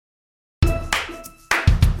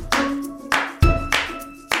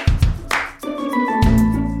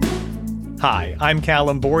Hi, I'm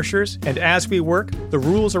Callum Borchers, and as we work, the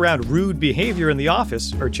rules around rude behavior in the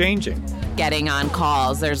office are changing. Getting on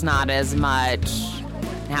calls, there's not as much,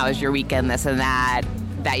 how was your weekend, this and that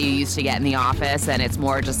you used to get in the office, and it's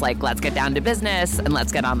more just like, let's get down to business and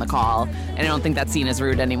let's get on the call. And I don't think that's seen as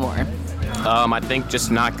rude anymore. I think just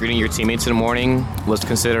not greeting your teammates in the morning was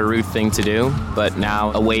considered a rude thing to do, but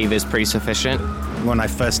now a wave is pretty sufficient. When I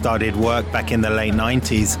first started work back in the late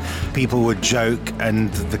 90s, people would joke,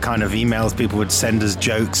 and the kind of emails people would send as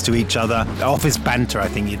jokes to each other. Office banter, I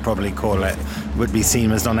think you'd probably call it, would be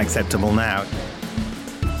seen as unacceptable now.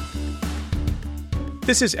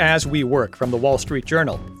 This is As We Work from the Wall Street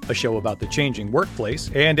Journal, a show about the changing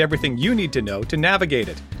workplace and everything you need to know to navigate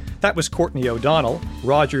it. That was Courtney O'Donnell,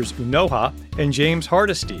 Rogers Unoha, and James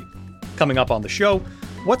Hardesty. Coming up on the show,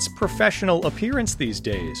 what's professional appearance these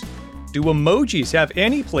days? Do emojis have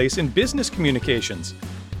any place in business communications?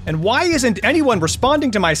 And why isn't anyone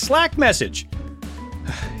responding to my Slack message?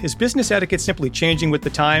 Is business etiquette simply changing with the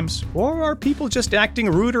times, or are people just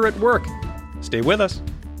acting ruder at work? Stay with us.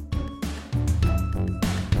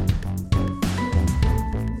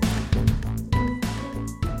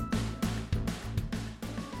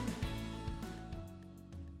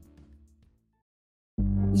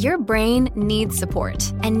 Your brain needs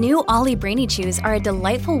support, and new Ollie Brainy Chews are a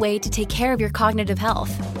delightful way to take care of your cognitive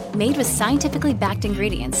health. Made with scientifically backed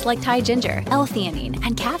ingredients like Thai ginger, L-theanine,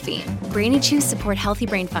 and caffeine, Brainy Chews support healthy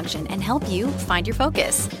brain function and help you find your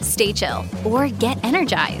focus, stay chill, or get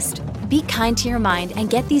energized. Be kind to your mind and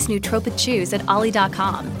get these nootropic chews at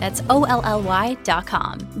ollie.com. That's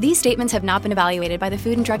OLLY.com. These statements have not been evaluated by the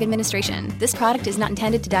Food and Drug Administration. This product is not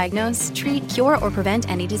intended to diagnose, treat, cure, or prevent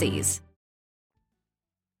any disease.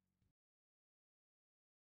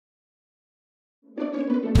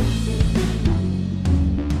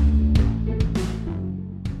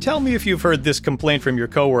 Tell me if you've heard this complaint from your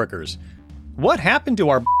coworkers. What happened to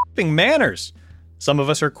our manners? Some of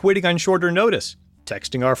us are quitting on shorter notice,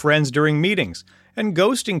 texting our friends during meetings, and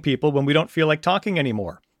ghosting people when we don't feel like talking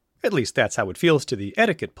anymore. At least that's how it feels to the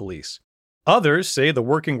etiquette police. Others say the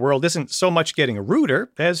working world isn't so much getting ruder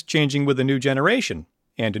as changing with a new generation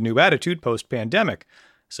and a new attitude post-pandemic.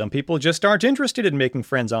 Some people just aren't interested in making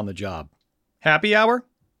friends on the job. Happy hour?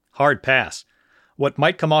 Hard pass. What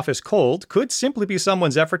might come off as cold could simply be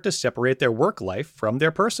someone's effort to separate their work life from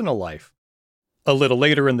their personal life. A little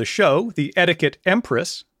later in the show, the etiquette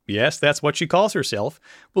empress, yes, that's what she calls herself,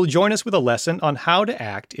 will join us with a lesson on how to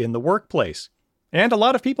act in the workplace. And a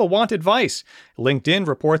lot of people want advice. LinkedIn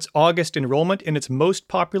reports August enrollment in its most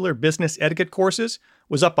popular business etiquette courses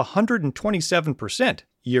was up 127%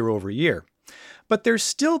 year over year. But there's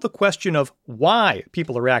still the question of why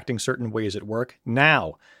people are acting certain ways at work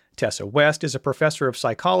now. Tessa West is a professor of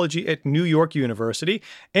psychology at New York University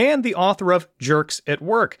and the author of Jerks at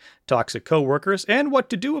Work, Toxic Coworkers and What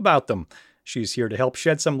to Do About Them. She's here to help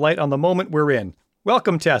shed some light on the moment we're in.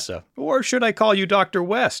 Welcome, Tessa. Or should I call you Dr.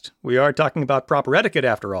 West? We are talking about proper etiquette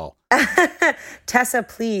after all. Tessa,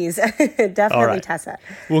 please. Definitely all right. Tessa.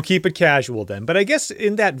 We'll keep it casual then. But I guess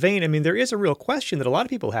in that vein, I mean, there is a real question that a lot of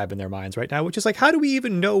people have in their minds right now, which is like, how do we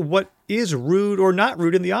even know what is rude or not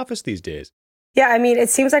rude in the office these days? Yeah, I mean, it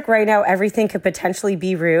seems like right now everything could potentially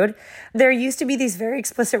be rude. There used to be these very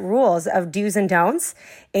explicit rules of do's and don'ts,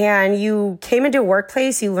 and you came into a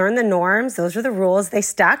workplace, you learned the norms, those were the rules, they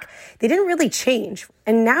stuck. They didn't really change.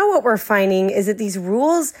 And now what we're finding is that these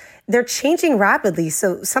rules, they're changing rapidly.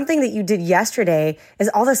 So something that you did yesterday is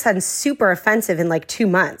all of a sudden super offensive in like 2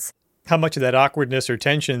 months. How much of that awkwardness or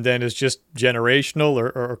tension then is just generational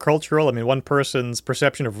or cultural? I mean, one person's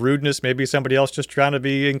perception of rudeness, maybe somebody else just trying to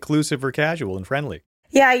be inclusive or casual and friendly.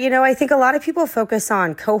 Yeah, you know, I think a lot of people focus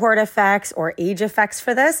on cohort effects or age effects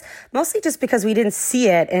for this, mostly just because we didn't see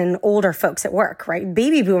it in older folks at work, right?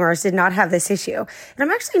 Baby boomers did not have this issue. And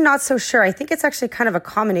I'm actually not so sure. I think it's actually kind of a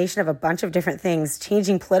combination of a bunch of different things,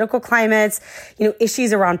 changing political climates, you know,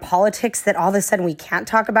 issues around politics that all of a sudden we can't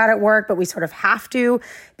talk about at work, but we sort of have to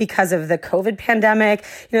because of the COVID pandemic.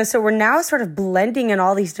 You know, so we're now sort of blending in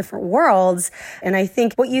all these different worlds. And I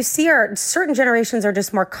think what you see are certain generations are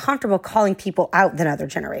just more comfortable calling people out than others.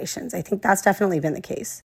 Generations. I think that's definitely been the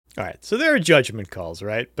case. All right, so there are judgment calls,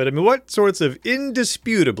 right? But I mean, what sorts of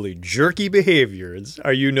indisputably jerky behaviors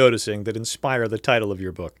are you noticing that inspire the title of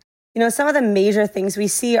your book? You know, some of the major things we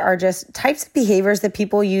see are just types of behaviors that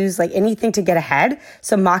people use, like anything to get ahead.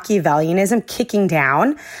 So Machiavellianism, kicking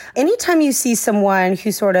down. Anytime you see someone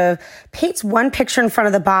who sort of paints one picture in front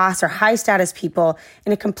of the boss or high status people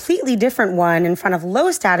and a completely different one in front of low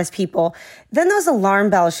status people, then those alarm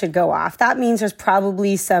bells should go off. That means there's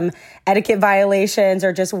probably some etiquette violations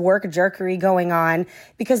or just work jerkery going on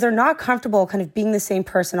because they're not comfortable kind of being the same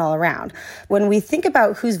person all around. When we think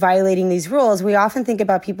about who's violating these rules, we often think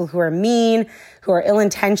about people who are mean, who are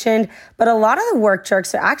ill-intentioned, but a lot of the work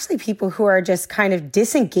jerks are actually people who are just kind of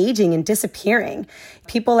disengaging and disappearing.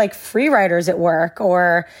 People like free riders at work,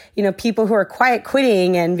 or, people who are quiet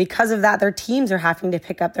quitting, and because of that, their teams are having to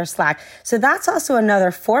pick up their slack. So that's also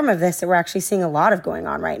another form of this that we're actually seeing a lot of going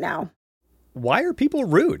on right now. Why are people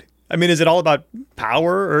rude? I mean, is it all about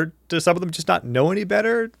power, or do some of them just not know any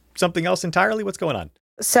better? Something else entirely? What's going on?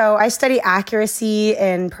 So I study accuracy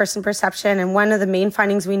and person perception, and one of the main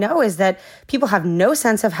findings we know is that people have no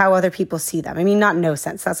sense of how other people see them. I mean, not no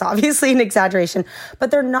sense, that's obviously an exaggeration,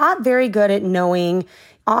 but they're not very good at knowing,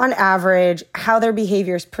 on average, how their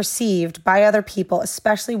behavior is perceived by other people,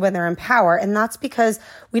 especially when they're in power. And that's because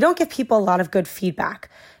we don't give people a lot of good feedback.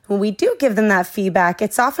 When we do give them that feedback,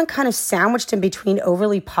 it's often kind of sandwiched in between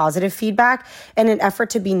overly positive feedback and an effort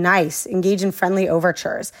to be nice, engage in friendly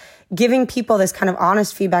overtures. Giving people this kind of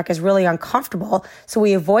honest feedback is really uncomfortable, so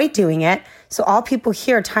we avoid doing it. So all people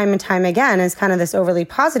hear time and time again is kind of this overly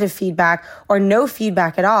positive feedback or no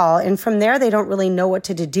feedback at all. And from there, they don't really know what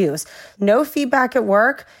to deduce. No feedback at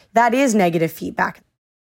work, that is negative feedback.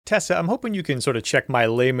 Tessa, I'm hoping you can sort of check my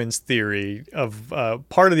layman's theory of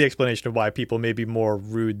part of the explanation of why people may be more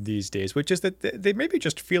rude these days, which is that they may be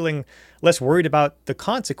just feeling less worried about the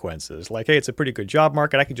consequences. Like, hey, it's a pretty good job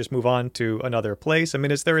market. I can just move on to another place. I mean,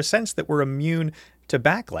 is there a sense that we're immune to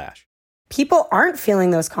backlash? People aren't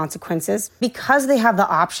feeling those consequences because they have the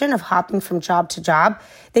option of hopping from job to job.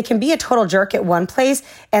 They can be a total jerk at one place,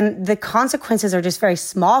 and the consequences are just very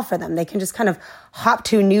small for them. They can just kind of hop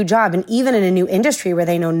to a new job, and even in a new industry where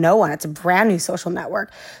they know no one, it's a brand new social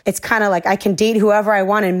network. It's kind of like I can date whoever I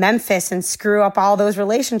want in Memphis and screw up all those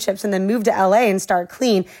relationships and then move to LA and start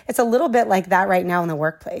clean. It's a little bit like that right now in the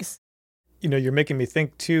workplace. You're making me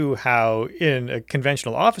think, too, how in a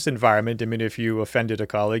conventional office environment, I mean, if you offended a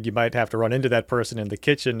colleague, you might have to run into that person in the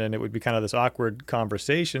kitchen, and it would be kind of this awkward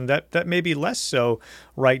conversation. That may be less so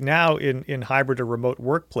right now in hybrid or remote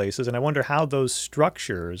workplaces. And I wonder how those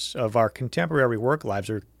structures of our contemporary work lives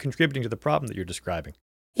are contributing to the problem that you're describing.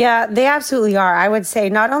 Yeah, they absolutely are. I would say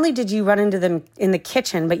not only did you run into them in the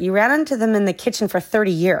kitchen, but you ran into them in the kitchen for 30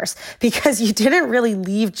 years because you didn't really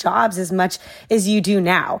leave jobs as much as you do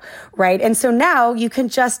now, right? And so now you can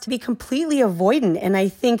just be completely avoidant. And I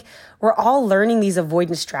think we're all learning these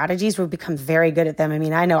avoidance strategies. We've become very good at them. I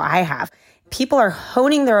mean, I know I have. People are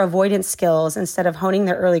honing their avoidance skills instead of honing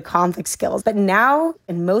their early conflict skills. But now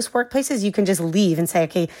in most workplaces, you can just leave and say,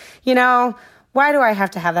 okay, why do I have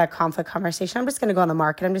to have that conflict conversation? I'm just going to go on the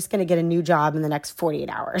market. I'm just going to get a new job in the next 48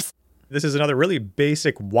 hours. This is another really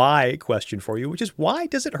basic why question for you, which is why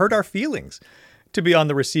does it hurt our feelings to be on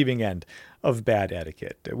the receiving end of bad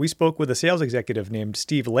etiquette? We spoke with a sales executive named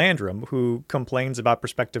Steve Landrum who complains about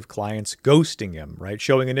prospective clients ghosting him, right?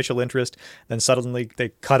 Showing initial interest, then suddenly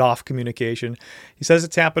they cut off communication. He says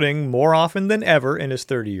it's happening more often than ever in his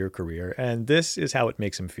 30-year career, and this is how it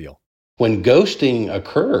makes him feel. When ghosting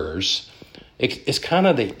occurs, it's kind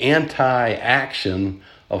of the anti-action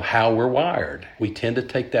of how we're wired. We tend to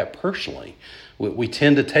take that personally. We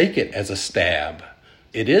tend to take it as a stab.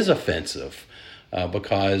 It is offensive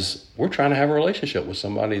because we're trying to have a relationship with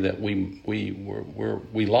somebody that we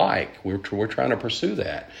like. We're trying to pursue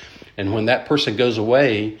that. And when that person goes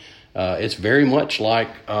away, it's very much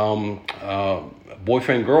like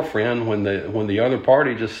boyfriend, girlfriend when the other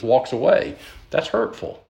party just walks away. That's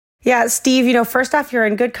hurtful. Yeah, Steve, first off, you're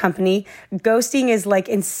in good company. Ghosting is like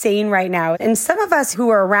insane right now. And some of us who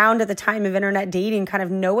were around at the time of internet dating kind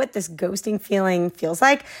of know what this ghosting feeling feels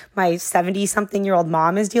like. My 70-something-year-old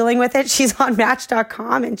mom is dealing with it. She's on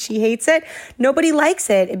Match.com and she hates it. Nobody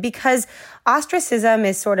likes it because ostracism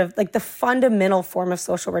is sort of like the fundamental form of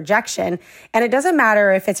social rejection. And it doesn't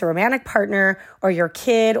matter if it's a romantic partner or your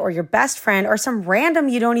kid or your best friend or some random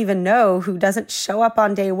you don't even know who doesn't show up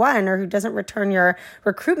on day one or who doesn't return your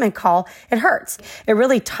recruitment call. It hurts. It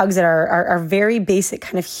really tugs at our very basic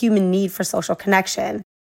kind of human need for social connection.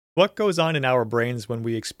 What goes on in our brains when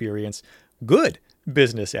we experience good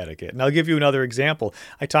business etiquette? And I'll give you another example.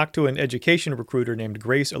 I talked to an education recruiter named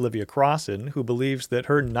Grace Olivia Crossan, who believes that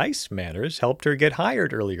her nice manners helped her get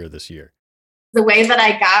hired earlier this year. The way that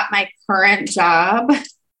I got my current job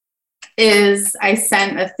is I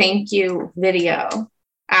sent a thank you video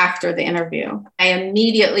after the interview. I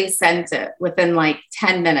immediately sent it within like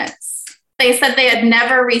 10 minutes. They said they had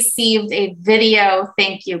never received a video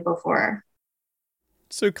thank you before.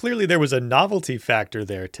 So clearly there was a novelty factor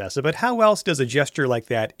there, Tessa, but how else does a gesture like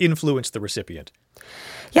that influence the recipient?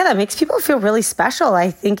 Yeah, that makes people feel really special. I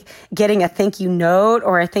think getting a thank you note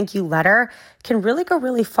or a thank you letter can really go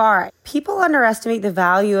really far. People underestimate the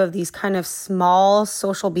value of these kind of small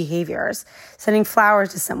social behaviors. Sending flowers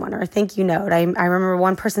to someone or a thank you note. I remember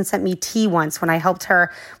one person sent me tea once when I helped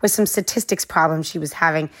her with some statistics problems she was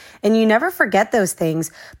having. And you never forget those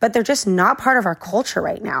things, but they're just not part of our culture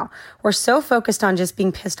right now. We're so focused on just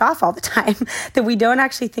being pissed off all the time that we don't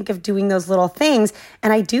actually think of doing those little things.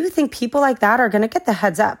 And I do think people like that are going to get the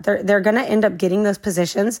heads up. They're going to end up getting those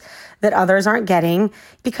positions that others aren't getting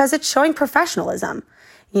because it's showing professionalism,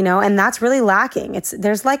 and that's really lacking.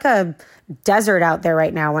 There's like a desert out there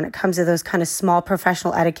right now when it comes to those kind of small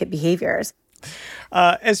professional etiquette behaviors.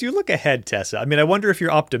 As you look ahead, Tessa, I wonder if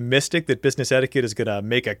you're optimistic that business etiquette is going to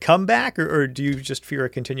make a comeback, or do you just fear a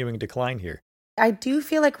continuing decline here? I do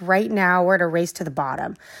feel like right now we're at a race to the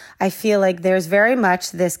bottom. I feel like there's very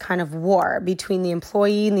much this kind of war between the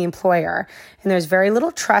employee and the employer, and there's very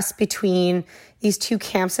little trust between these two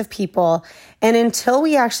camps of people. And until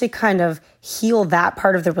we actually kind of heal that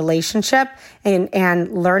part of the relationship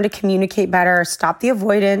and learn to communicate better, stop the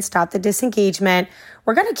avoidance, stop the disengagement,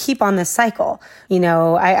 we're going to keep on this cycle.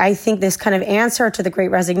 I think this kind of answer to the great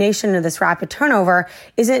resignation and this rapid turnover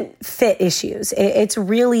isn't fit issues. It's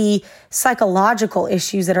really psychological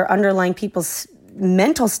issues that are underlying people's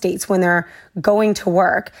mental states when they're going to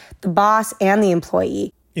work, the boss and the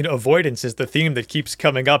employee. Avoidance is the theme that keeps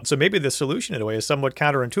coming up. So maybe the solution in a way is somewhat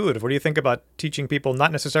counterintuitive. What do you think about teaching people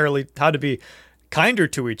not necessarily how to be kinder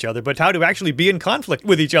to each other, but how to actually be in conflict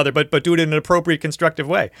with each other, but do it in an appropriate, constructive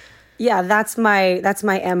way? Yeah, that's my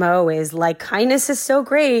MO is like kindness is so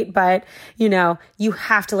great, but you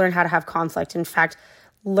have to learn how to have conflict. In fact,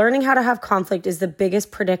 learning how to have conflict is the biggest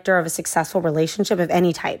predictor of a successful relationship of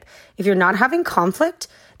any type. If you're not having conflict,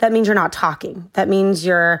 that means you're not talking. That means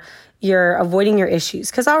you're avoiding your issues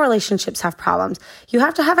because all relationships have problems. You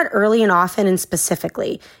have to have it early and often and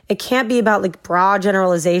specifically. It can't be about like broad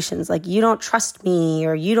generalizations like you don't trust me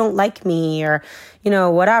or you don't like me or,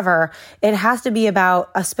 whatever. It has to be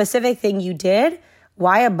about a specific thing you did,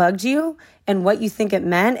 why it bugged you and what you think it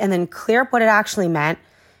meant, and then clear up what it actually meant,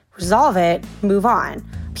 resolve it, move on.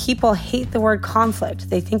 People hate the word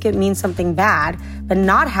conflict. They think it means something bad, but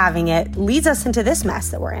not having it leads us into this mess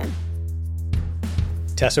that we're in.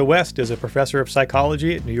 Tessa West is a professor of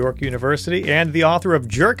psychology at New York University and the author of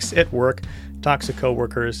Jerks at Work, Talks to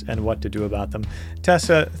Coworkers and What to Do About Them.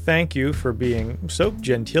 Tessa, thank you for being so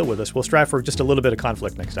genteel with us. We'll strive for just a little bit of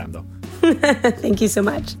conflict next time, though. Thank you so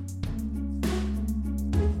much.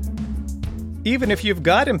 Even if you've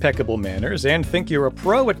got impeccable manners and think you're a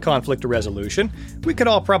pro at conflict resolution, we could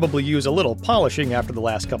all probably use a little polishing after the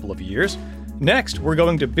last couple of years. Next, we're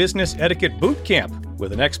going to Business Etiquette Boot Camp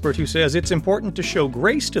with an expert who says it's important to show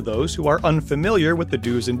grace to those who are unfamiliar with the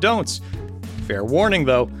do's and don'ts. Fair warning,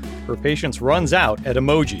 though, her patience runs out at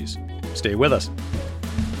emojis. Stay with us.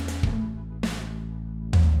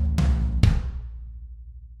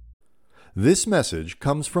 This message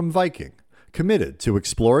comes from Viking, committed to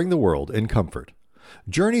exploring the world in comfort.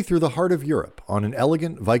 Journey through the heart of Europe on an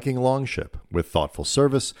elegant Viking longship with thoughtful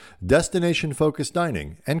service, destination-focused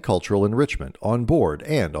dining, and cultural enrichment on board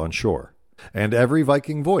and on shore. And every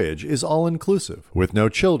Viking voyage is all-inclusive, with no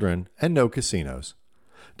children and no casinos.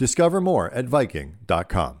 Discover more at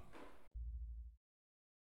Viking.com.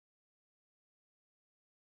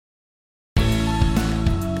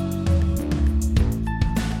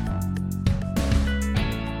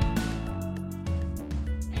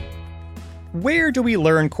 Where do we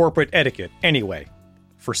learn corporate etiquette anyway?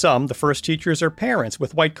 For some, the first teachers are parents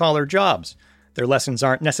with white-collar jobs. Their lessons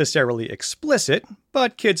aren't necessarily explicit,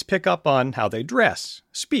 but kids pick up on how they dress,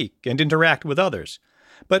 speak, and interact with others.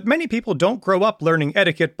 But many people don't grow up learning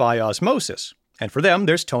etiquette by osmosis. And for them,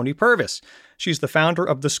 there's Toni Purvis. She's the founder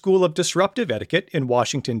of the School of Disruptive Etiquette in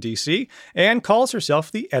Washington, D.C., and calls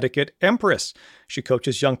herself the Etiquette Empress. She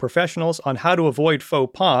coaches young professionals on how to avoid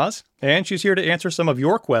faux pas, and she's here to answer some of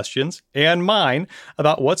your questions, and mine,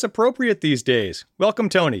 about what's appropriate these days. Welcome,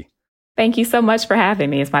 Toni. Thank you so much for having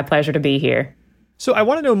me. It's my pleasure to be here. So I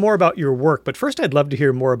want to know more about your work, but first I'd love to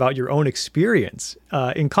hear more about your own experience.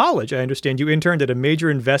 In college, I understand you interned at a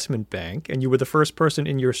major investment bank, and you were the first person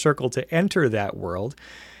in your circle to enter that world.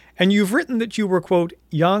 And you've written that you were, quote,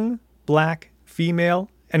 young, black,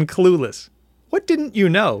 female, and clueless. What didn't you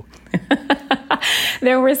know?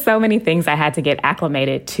 There were so many things I had to get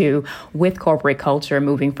acclimated to with corporate culture,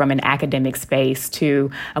 moving from an academic space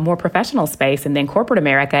to a more professional space, and then corporate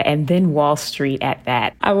America, and then Wall Street at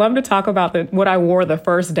that. I love to talk about what I wore the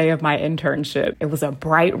first day of my internship. It was a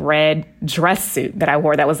bright red dress suit that I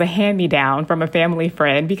wore that was a hand-me-down from a family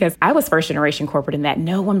friend, because I was first generation corporate in that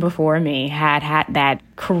no one before me had that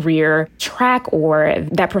career track or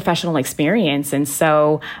that professional experience. And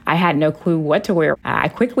so I had no clue what to wear. I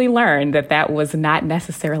quickly learned that was not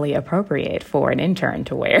necessarily appropriate for an intern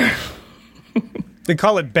to wear. They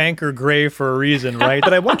call it banker gray for a reason, right?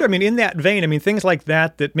 But I wonder, in that vein, things like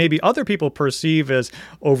that maybe other people perceive as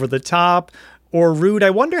over the top or rude,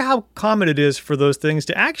 I wonder how common it is for those things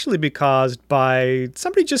to actually be caused by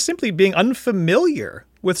somebody just simply being unfamiliar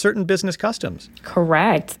with certain business customs.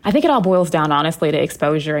 Correct. I think it all boils down, honestly, to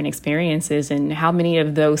exposure and experiences and how many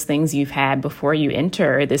of those things you've had before you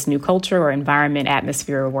enter this new culture or environment,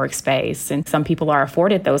 atmosphere, or workspace. And some people are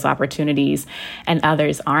afforded those opportunities and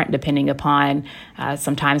others aren't, depending upon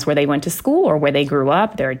sometimes where they went to school or where they grew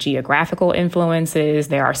up. There are geographical influences.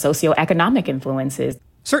 There are socioeconomic influences.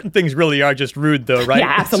 Certain things really are just rude, though, right?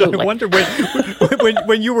 Yeah, absolutely. So I wonder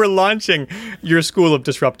when you were launching your School of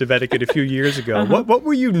Disruptive Etiquette a few years ago, what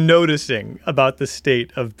were you noticing about the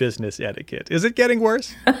state of business etiquette? Is it getting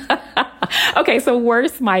worse? Okay, so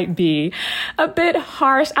worse might be a bit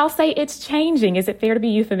harsh. I'll say it's changing. Is it fair to be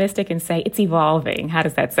euphemistic and say it's evolving? How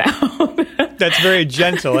does that sound? That's very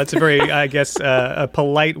gentle. That's a very, I guess, a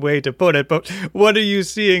polite way to put it. But what are you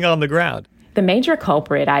seeing on the ground? The major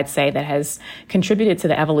culprit, I'd say, that has contributed to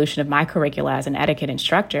the evolution of my curricula as an etiquette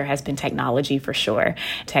instructor has been technology, for sure.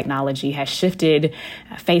 Technology has shifted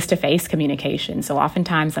face-to-face communication. So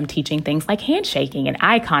oftentimes I'm teaching things like handshaking and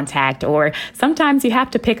eye contact, or sometimes you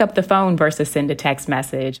have to pick up the phone versus send a text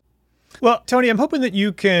message. Well, Tony, I'm hoping that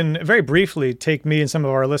you can very briefly take me and some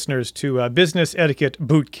of our listeners to Business Etiquette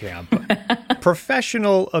Boot Camp.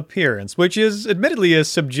 Professional appearance, which is admittedly a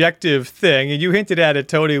subjective thing, and you hinted at it,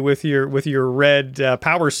 Tony, with your red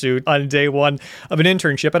power suit on day one of an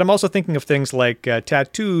internship. And I'm also thinking of things like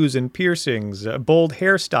tattoos and piercings, bold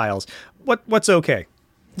hairstyles. What's okay?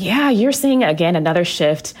 Yeah, you're seeing, again, another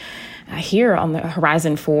shift here on the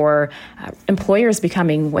horizon for employers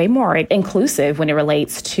becoming way more inclusive when it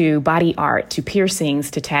relates to body art, to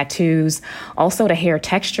piercings, to tattoos, also to hair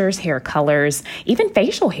textures, hair colors, even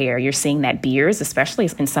facial hair. You're seeing that beards, especially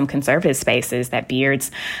in some conservative spaces, that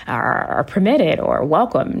beards are permitted or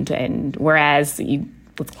welcomed. And whereas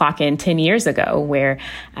let's clock in 10 years ago where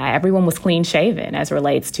everyone was clean shaven as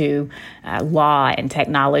relates to law and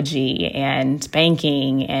technology and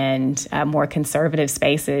banking and more conservative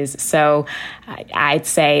spaces. So I'd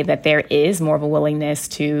say that there is more of a willingness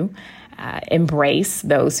to embrace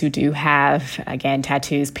those who do have, again,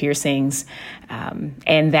 tattoos, piercings,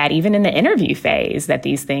 and that even in the interview phase, that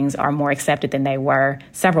these things are more accepted than they were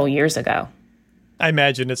several years ago. I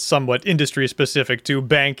imagine it's somewhat industry specific too.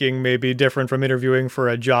 Banking may be different from interviewing for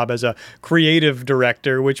a job as a creative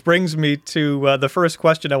director, which brings me to the first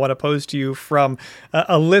question I want to pose to you from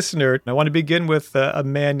a listener. I want to begin with a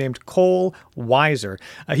man named Cole Weiser.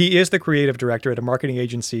 He is the creative director at a marketing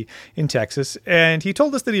agency in Texas, and he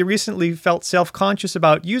told us that he recently felt self-conscious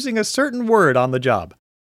about using a certain word on the job.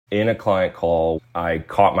 In a client call, I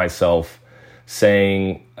caught myself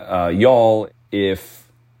saying, y'all, if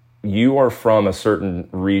you are from a certain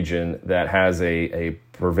region that has a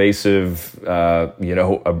pervasive,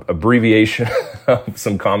 abbreviation of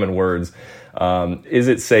some common words, is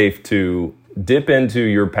it safe to dip into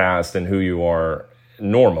your past and who you are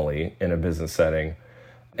normally in a business setting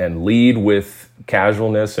and lead with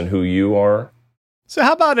casualness and who you are? So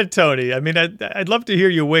how about it, Tony? I'd love to hear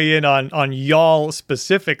you weigh in on y'all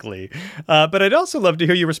specifically, but I'd also love to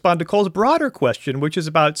hear you respond to Cole's broader question, which is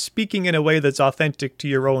about speaking in a way that's authentic to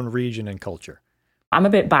your own region and culture. I'm a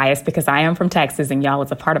bit biased because I am from Texas and y'all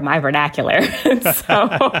is a part of my vernacular.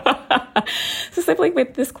 So simply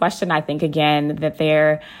with this question, I think, again, that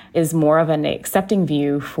there is more of an accepting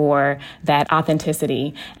view for that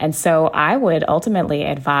authenticity. And so I would ultimately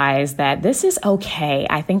advise that this is okay.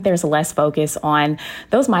 I think there's less focus on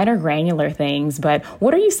those minor granular things, but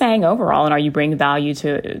what are you saying overall? And are you bringing value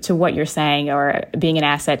to what you're saying or being an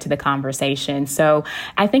asset to the conversation? So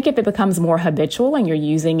I think if it becomes more habitual and you're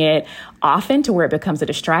using it often to where it becomes a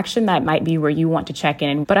distraction, that might be where you want to check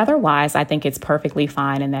in. But otherwise, I think it's perfectly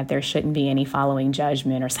fine and that there shouldn't be any following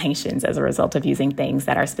judgment or sanctions as a result of using things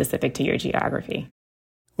that are specific to your geography.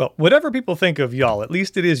 Well, whatever people think of y'all, at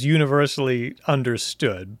least it is universally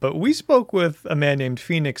understood. But we spoke with a man named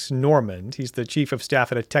Phoenix Normand. He's the chief of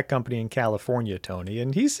staff at a tech company in California, Tony.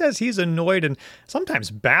 And he says he's annoyed and sometimes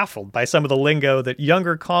baffled by some of the lingo that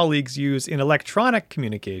younger colleagues use in electronic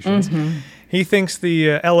communications. Mm-hmm. He thinks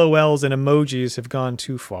the LOLs and emojis have gone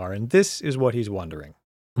too far. And this is what he's wondering.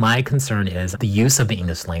 My concern is the use of the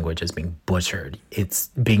English language is being butchered. It's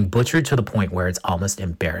being butchered to the point where it's almost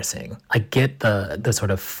embarrassing. I get the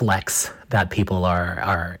sort of flex that people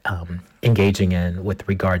are engaging in with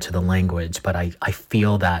regard to the language, but I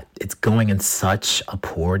feel that it's going in such a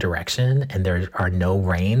poor direction and there are no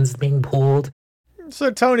reins being pulled.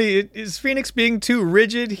 So, Tony, is Phoenix being too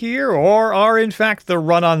rigid here, or are, in fact, the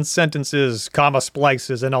run-on sentences, comma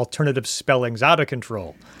splices, and alternative spellings out of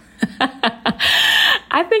control?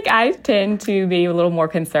 I think I tend to be a little more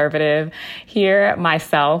conservative here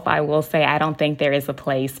myself. I will say I don't think there is a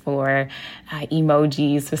place for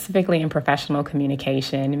emojis, specifically in professional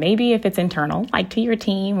communication. Maybe if it's internal, like to your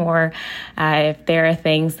team, or if there are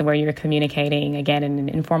things where you're communicating, again, in an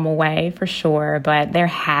informal way, for sure. But there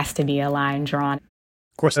has to be a line drawn.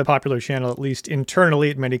 Of course, a popular channel, at least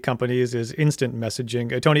internally at many companies, is instant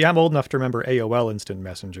messaging. Tony, I'm old enough to remember AOL Instant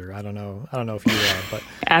Messenger. I don't know if you are, but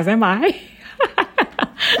as am I.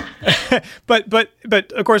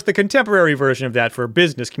 But of course, the contemporary version of that for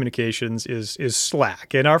business communications is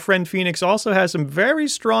Slack. And our friend Phoenix also has some very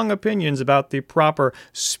strong opinions about the proper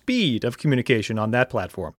speed of communication on that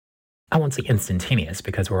platform. I won't say instantaneous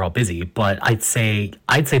because we're all busy, but I'd say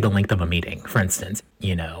the length of a meeting, for instance,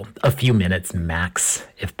 a few minutes max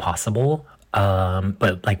if possible.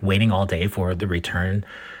 But like waiting all day for the return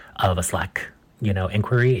of a Slack,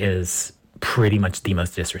 inquiry is pretty much the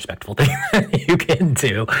most disrespectful thing that you can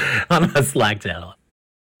do on a Slack channel.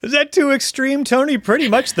 Is that too extreme, Tony? Pretty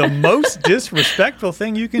much the most disrespectful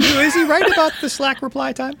thing you can do. Is he right about the Slack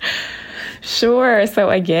reply time? Sure. So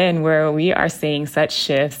again, where we are seeing such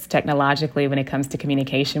shifts technologically when it comes to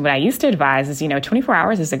communication, what I used to advise is, 24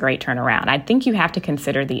 hours is a great turnaround. I think you have to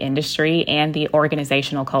consider the industry and the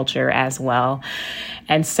organizational culture as well.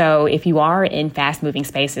 And so if you are in fast-moving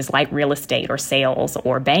spaces like real estate or sales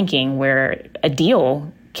or banking, where a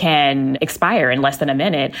deal can expire in less than a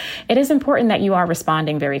minute, it is important that you are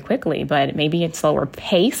responding very quickly. But maybe in slower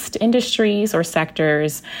paced industries or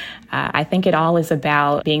sectors, I think it all is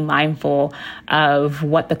about being mindful of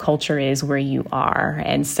what the culture is where you are.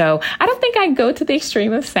 And so I don't think I go to the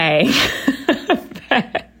extreme of saying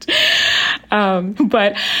that.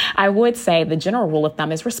 But I would say the general rule of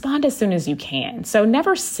thumb is respond as soon as you can. So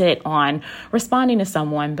never sit on responding to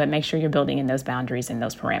someone, but make sure you're building in those boundaries and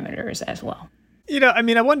those parameters as well.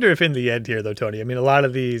 I wonder if in the end here, though, Tony, a lot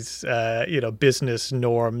of these, business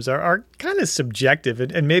norms are kind of subjective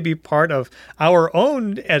and maybe part of our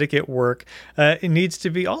own etiquette work. It needs to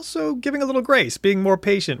be also giving a little grace, being more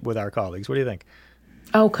patient with our colleagues. What do you think?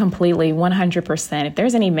 Oh, completely, 100%. If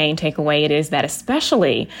there's any main takeaway, it is that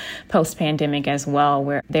especially post-pandemic as well,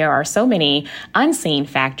 where there are so many unseen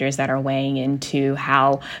factors that are weighing into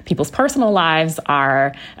how people's personal lives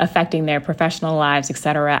are affecting their professional lives, et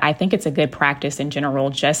cetera. I think it's a good practice in general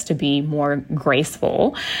just to be more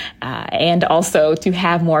graceful and also to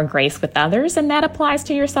have more grace with others. And that applies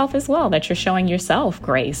to yourself as well, that you're showing yourself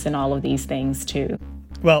grace in all of these things too.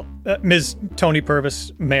 Well, Ms. Tony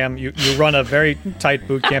Purvis, ma'am, you run a very tight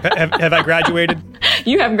boot camp. Have I graduated?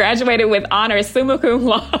 You have graduated with honors, summa cum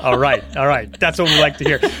laude. All right. That's what we like to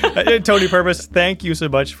hear. Tony Purvis, thank you so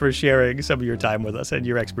much for sharing some of your time with us and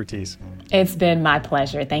your expertise. It's been my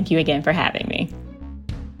pleasure. Thank you again for having me.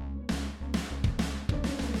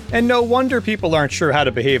 And no wonder people aren't sure how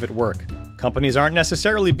to behave at work. Companies aren't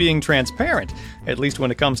necessarily being transparent, at least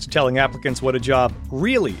when it comes to telling applicants what a job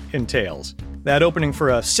really entails. That opening for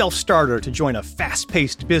a self-starter to join a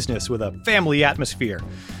fast-paced business with a family atmosphere.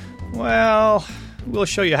 Well, we'll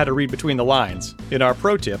show you how to read between the lines in our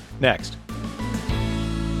pro tip next.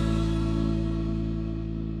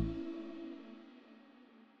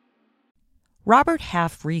 Robert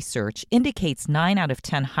Half research indicates 9 out of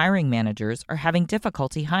 10 hiring managers are having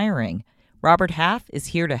difficulty hiring. Robert Half is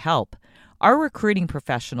here to help. Our recruiting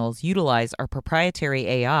professionals utilize our proprietary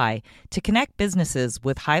AI to connect businesses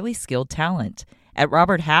with highly skilled talent. At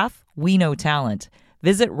Robert Half, we know talent.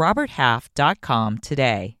 Visit roberthalf.com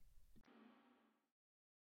today.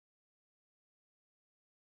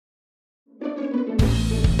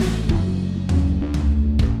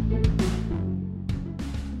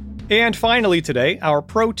 And finally today, our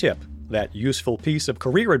pro tip, that useful piece of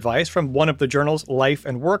career advice from one of the journal's life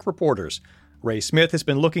and work reporters. Ray Smith has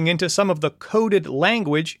been looking into some of the coded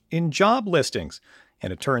language in job listings,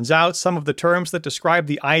 and it turns out some of the terms that describe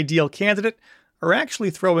the ideal candidate are actually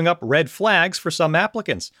throwing up red flags for some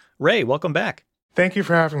applicants. Ray, welcome back. Thank you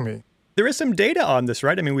for having me. There is some data on this,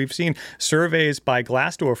 right? I mean, we've seen surveys by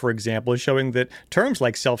Glassdoor, for example, showing that terms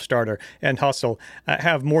like self-starter and hustle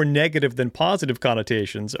have more negative than positive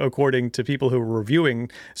connotations, according to people who are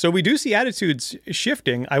reviewing. So we do see attitudes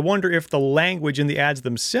shifting. I wonder if the language in the ads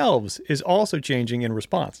themselves is also changing in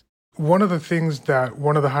response. One of the things that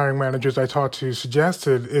one of the hiring managers I talked to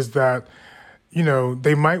suggested is that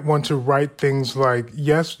they might want to write things like,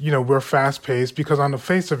 yes, we're fast-paced, because on the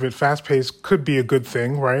face of it, fast-paced could be a good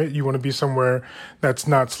thing, right? You want to be somewhere that's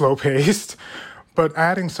not slow-paced. But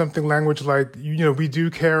adding something language like, we do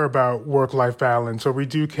care about work-life balance, or we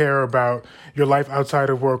do care about your life outside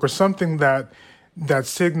of work, or something that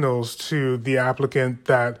signals to the applicant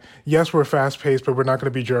that, yes, we're fast-paced, but we're not going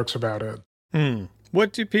to be jerks about it.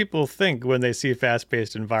 What do people think when they see a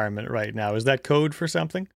fast-paced environment right now? Is that code for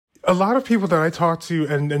something? A lot of people that I talked to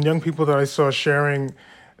and young people that I saw sharing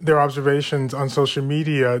their observations on social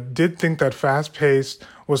media did think that fast-paced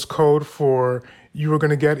was code for you were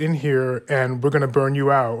going to get in here and we're going to burn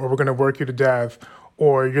you out, or we're going to work you to death,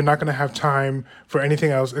 or you're not going to have time for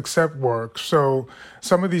anything else except work. So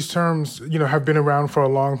some of these terms, have been around for a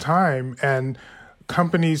long time, and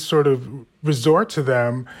companies sort of resort to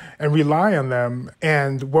them and rely on them.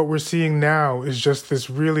 And what we're seeing now is just this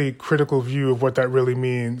really critical view of what that really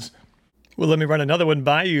means. Well, let me run another one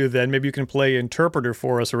by you then. Maybe you can play interpreter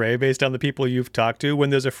for us, Ray, based on the people you've talked to.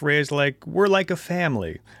 When there's a phrase like, we're like a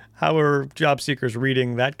family, how are job seekers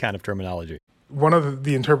reading that kind of terminology? One of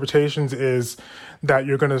the interpretations is that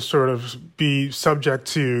you're going to sort of be subject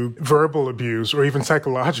to verbal abuse or even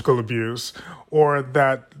psychological abuse, or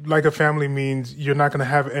that like a family means you're not going to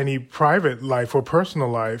have any private life or personal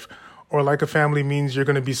life, or like a family means you're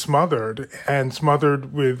going to be smothered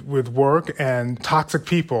with work and toxic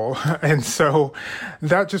people. And so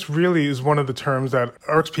that just really is one of the terms that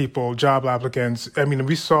irks people, job applicants. I mean,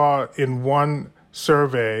 we saw in one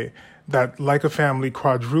survey that like a family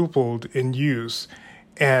quadrupled in use.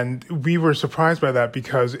 And we were surprised by that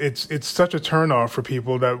because it's such a turnoff for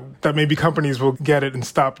people that maybe companies will get it and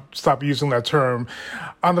stop using that term.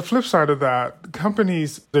 On the flip side of that,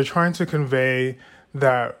 companies, they're trying to convey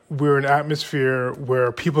that we're an atmosphere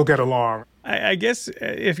where people get along. I guess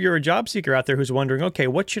if you're a job seeker out there who's wondering, okay,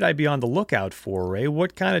 what should I be on the lookout for, Ray?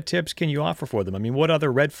 What kind of tips can you offer for them? I mean, what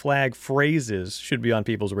other red flag phrases should be on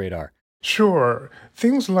people's radar? Sure.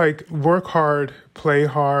 Things like work hard, play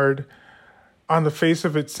hard. On the face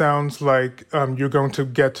of it sounds like you're going to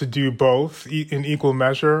get to do both in equal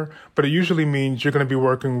measure, but it usually means you're going to be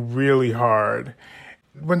working really hard.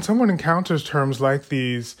 When someone encounters terms like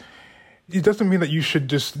these, it doesn't mean that you should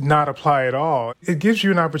just not apply at all. It gives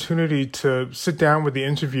you an opportunity to sit down with the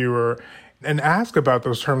interviewer and ask about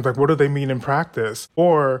those terms, like what do they mean in practice?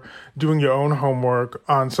 Or doing your own homework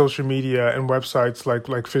on social media and websites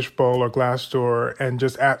like Fishbowl or Glassdoor, and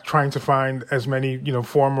just trying to find as many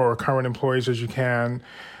former or current employees as you can,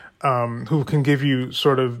 who can give you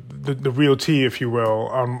sort of the real tea, if you will,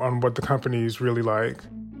 on what the company is really like.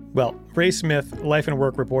 Well, Ray Smith, life and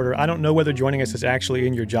work reporter, I don't know whether joining us is actually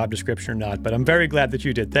in your job description or not, but I'm very glad that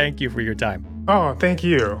you did. Thank you for your time. Oh, thank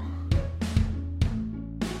you.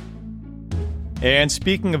 And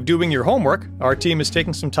speaking of doing your homework, our team is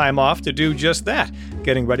taking some time off to do just that,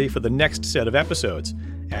 getting ready for the next set of episodes.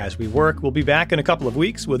 As we work, we'll be back in a couple of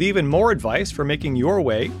weeks with even more advice for making your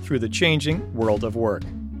way through the changing world of work.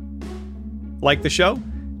 Like the show?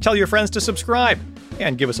 Tell your friends to subscribe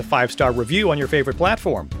and give us a 5-star review on your favorite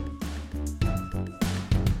platform.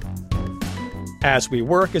 As We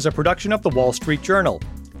Work is a production of the Wall Street Journal.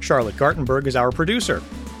 Charlotte Gartenberg is our producer.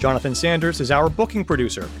 Jonathan Sanders is our booking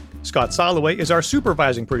producer. Scott Soloway is our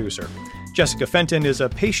supervising producer. Jessica Fenton is a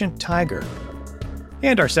patient tiger.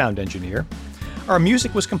 And our sound engineer. Our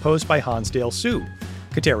music was composed by Hansdale Hsu.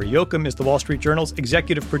 Kateri Yoakum is the Wall Street Journal's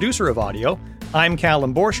executive producer of audio. I'm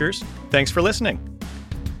Callum Borchers. Thanks for listening.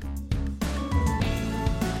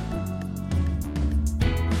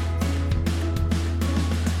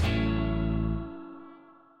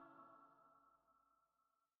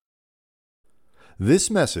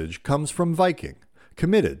 This message comes from Viking,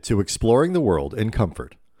 committed to exploring the world in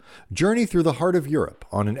comfort. Journey through the heart of Europe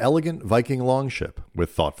on an elegant Viking longship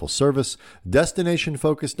with thoughtful service,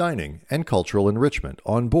 destination-focused dining, and cultural enrichment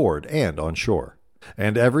on board and on shore.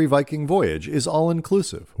 And every Viking voyage is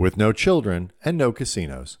all-inclusive with no children and no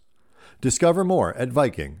casinos. Discover more at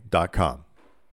Viking.com.